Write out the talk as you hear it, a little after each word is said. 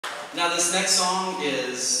Now this next song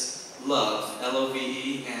is Love,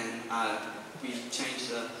 L-O-V-E, and we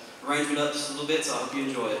changed the arrangement up just a little bit, so I hope you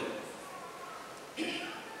enjoy it.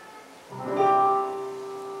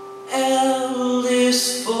 L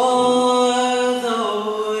is for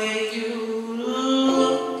the way you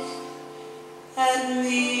look at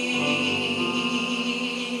me,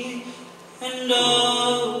 and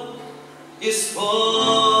O is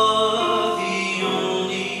for the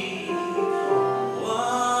only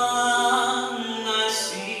one I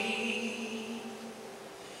see,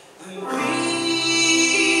 and B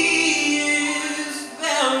is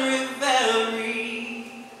very,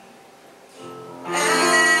 very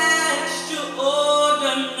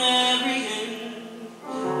extraordinary, and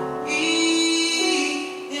E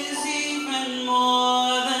is even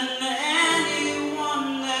more than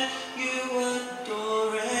anyone that you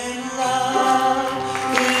adore, and love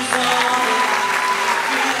is all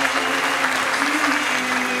that I give to you.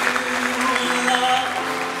 Love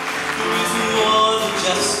is more than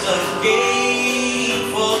just a game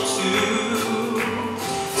for two.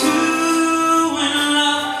 Two, and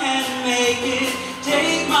love can make it.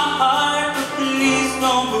 Take my heart, but please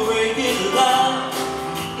don't break it. Love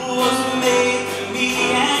was made for me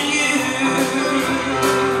and you.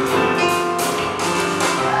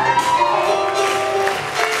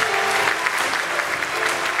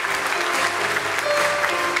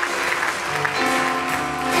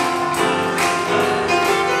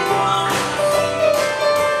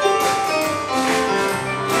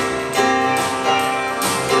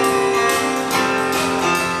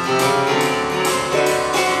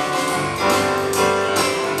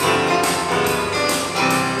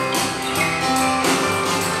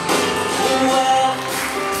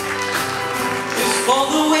 For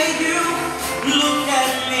the way you look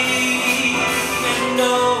at me, and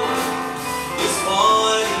know it's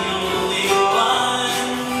for the only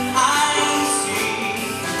one I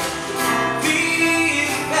see. B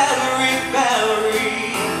is very, very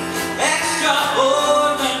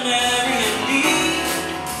extraordinary, and D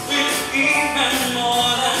is even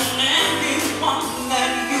more than anyone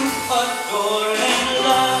that you adore, and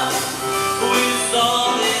love is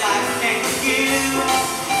all that I can give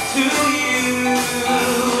to you.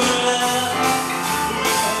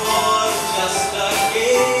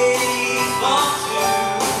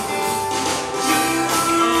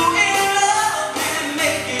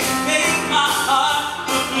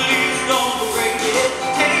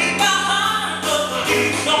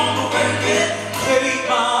 Take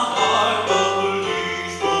my heart, but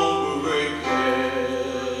please don't break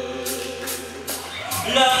it.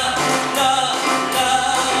 Love